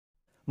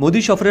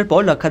মোদী সফরের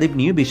পর লাক্ষাদ্বীপ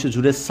নিয়ে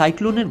বিশ্বজুড়ে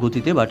সাইক্লোনের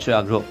গতিতে বাড়ছে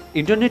আগ্রহ।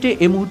 ইন্টারনেটে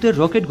এই মুহূর্তে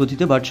রকেট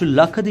গতিতে বাড়ছে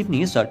লাক্ষাদ্বীপ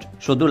নিয়ে সার্চ।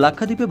 সদ্য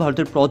লাক্ষাদ্বীপে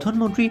ভারতের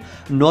প্রধানমন্ত্রী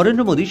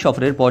নরেন্দ্র মোদী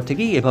সফরের পর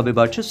থেকেই এভাবে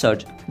বাড়ছে সার্চ,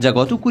 যা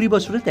গত 20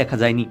 বছরে দেখা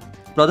যায়নি।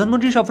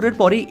 প্রধানমন্ত্রী সফরের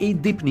পরেই এই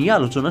দ্বীপ নিয়ে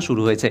আলোচনা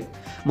শুরু হয়েছে।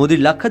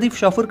 মোদীর লাক্ষাদ্বীপ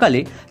সফরকালে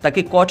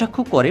তাকে কটাক্ষ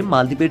করে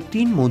মালদ্বীপের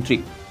 3 মন্ত্রী।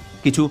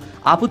 কিছু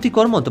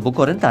আপত্তিকর মন্তব্য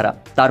করেন তারা।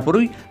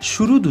 তারপরই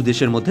শুরু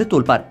দুদেশের মধ্যে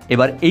তোলপাড়।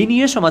 এবার এই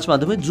নিয়ে সমাজ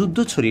মাধ্যমে যুদ্ধ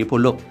ছড়িয়ে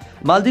পড়ল।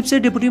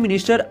 মালদ্বীপসের ডেপুটি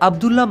মিনিস্টার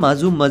আবদুল্লাহ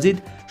মাজুম মজিদ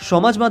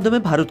সমাজ মাধ্যমে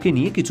ভারতকে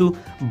নিয়ে কিছু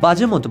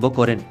বাজে মন্তব্য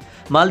করেন।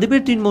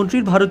 মালদ্বীপের 3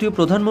 মন্ত্রীর ভারতীয়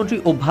প্রধানমন্ত্রী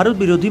ও ভারত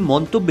বিরোধী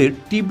মন্তব্যের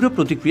তীব্র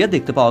প্রতিক্রিয়া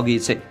দেখতে পাওয়া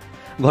গিয়েছে।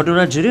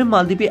 ঘটনার জেরে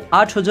মালদ্বীপে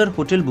 8000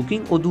 হোটেল বুকিং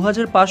ও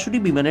 2500টি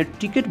বিমানের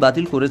টিকিট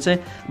বাতিল করেছে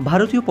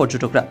ভারতীয়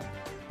পর্যটকরা।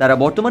 তারা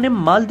বর্তমানে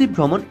মালদ্বীপ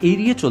ভ্রমণ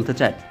এড়িয়ে চলতে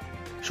চায়।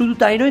 শুধু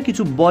তাই নয়,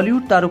 কিছু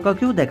বলিউড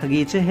তারকাকেও দেখা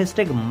গিয়েছে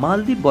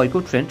 #মালদ্বীপ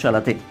বয়কট ট্রেন্ড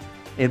চালাতে।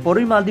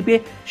 এরপরই মালদ্বীপে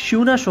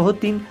শিউনা সহ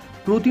 3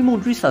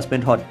 প্রতিমন্ত্রী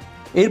সাসপেন্ড হন।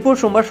 এরপর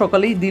সোমবার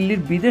সকালেই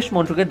দিল্লির বিদেশ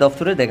মন্ত্রকের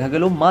দফতরে দেখা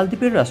গেল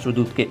মালদ্বীপের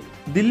রাষ্ট্রদূতকে।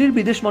 দিল্লির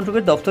বিদেশ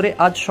মন্ত্রকের দফতরে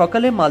আজ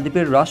সকালে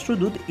মালদ্বীপের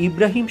রাষ্ট্রদূত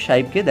ইব্রাহিম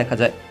সাইবকে দেখা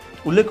যায়।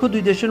 উল্লেখ্য,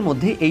 2 দেশের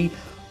মধ্যে এই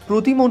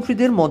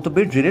প্রতিমন্ত্রীদের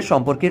মন্তব্যের জেরে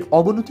সম্পর্কের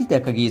অবনতি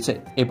দেখা গিয়েছে।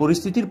 এ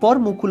পরিস্থিতির পর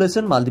মুখ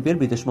খুলেছেন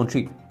মালদ্বীপের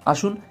বিদেশমন্ত্রী।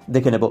 আসুন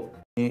দেখে নেব।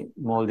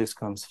 Maldives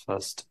comes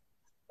first.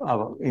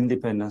 Our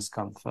independence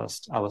comes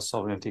first. Our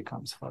sovereignty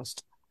comes first.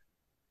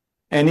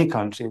 Any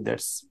country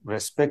that's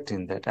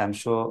respecting that, I'm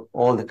sure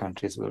all the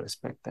countries will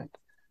respect that,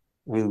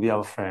 will be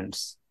our friends.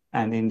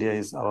 And India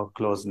is our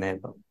close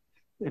neighbor.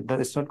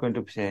 It's not going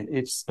to change.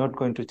 It's not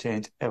going to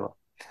change ever.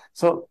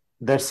 So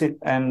that's it.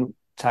 And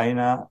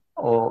China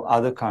or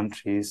other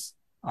countries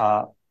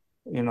are,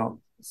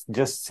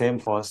 just same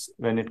for us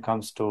when it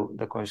comes to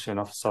the question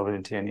of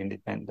sovereignty and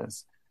independence.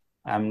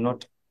 I'm not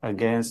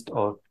against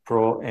or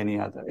pro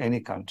any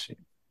country.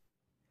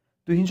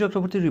 Tuhin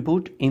চক্রবর্তীর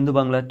report, Indo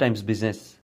Bangla Times business.